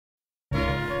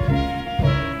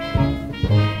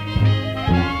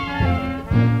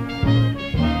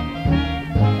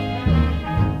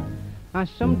I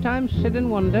sometimes sit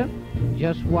and wonder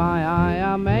just why I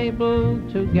am able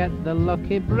to get the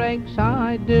lucky breaks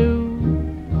I do.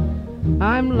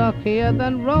 I'm luckier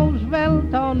than Roosevelt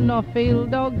or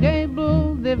Nuffield or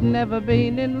Gable. They've never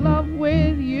been in love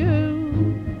with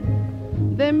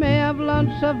you. They may have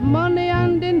lots of money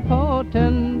and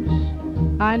importance.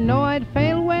 I know I'd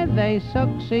fail where they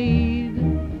succeed.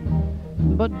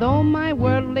 But though my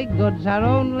worldly goods are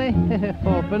only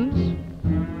fourpence,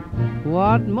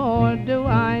 what more do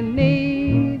I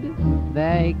need?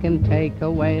 They can take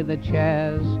away the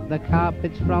chairs, the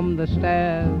carpets from the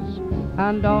stairs,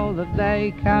 and all that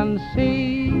they can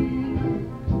see.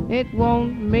 It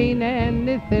won't mean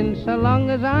anything so long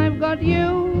as I've got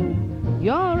you.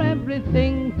 You're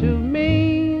everything to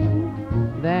me.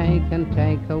 They can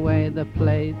take away the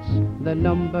plates, the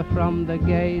number from the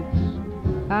gates,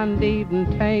 and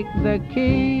even take the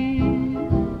key.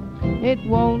 It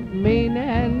won't mean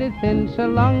anything so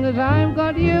long as I've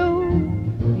got you.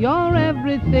 You're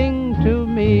everything to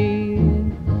me.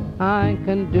 I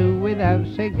can do without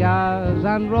cigars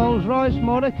and Rolls-Royce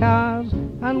motor cars,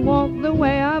 and walk the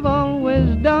way I've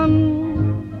always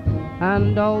done.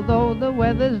 And although the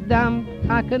weather's damp,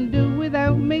 I can do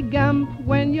without me gamp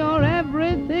when you're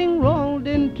everything rolled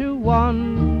into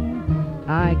one.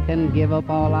 I can give up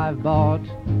all I've bought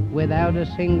without a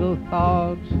single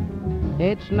thought.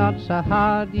 It's not so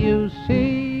hard, you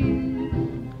see.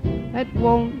 It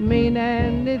won't mean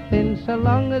anything so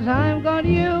long as I've got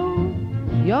you.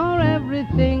 You're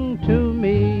everything to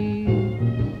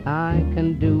me. I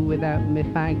can do without me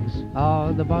fags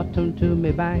or the bottom to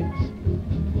me bags,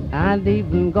 and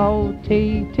even go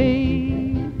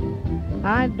TT.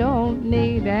 I don't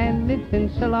need anything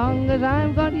so long as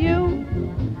I've got you.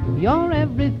 You're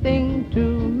everything to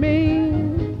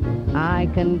me. I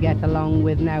can get along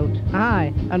with nout,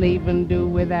 aye, and even do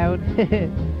without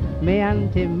me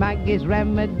Auntie Maggie's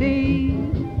remedy.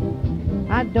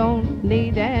 I don't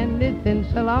need anything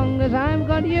so long as I've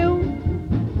got you.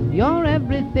 You're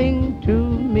everything to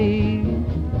me.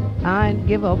 I'd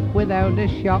give up without a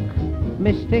shock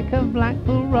me stick of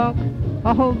Blackpool rock,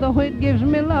 although it gives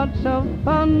me lots of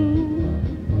fun.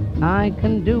 I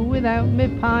can do without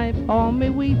me pipe or me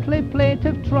weekly plate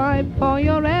of tripe, for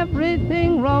you're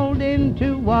everything rolled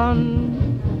into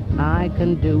one. I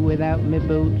can do without me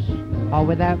boots or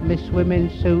without me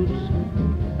swimming suits.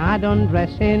 I'd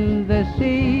undress in the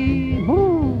sea.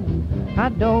 Ooh, I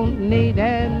don't need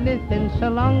anything so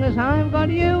long as I've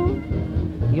got you.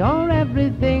 You're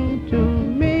everything to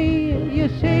me, you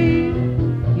see.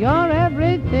 You're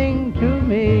everything to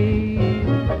me.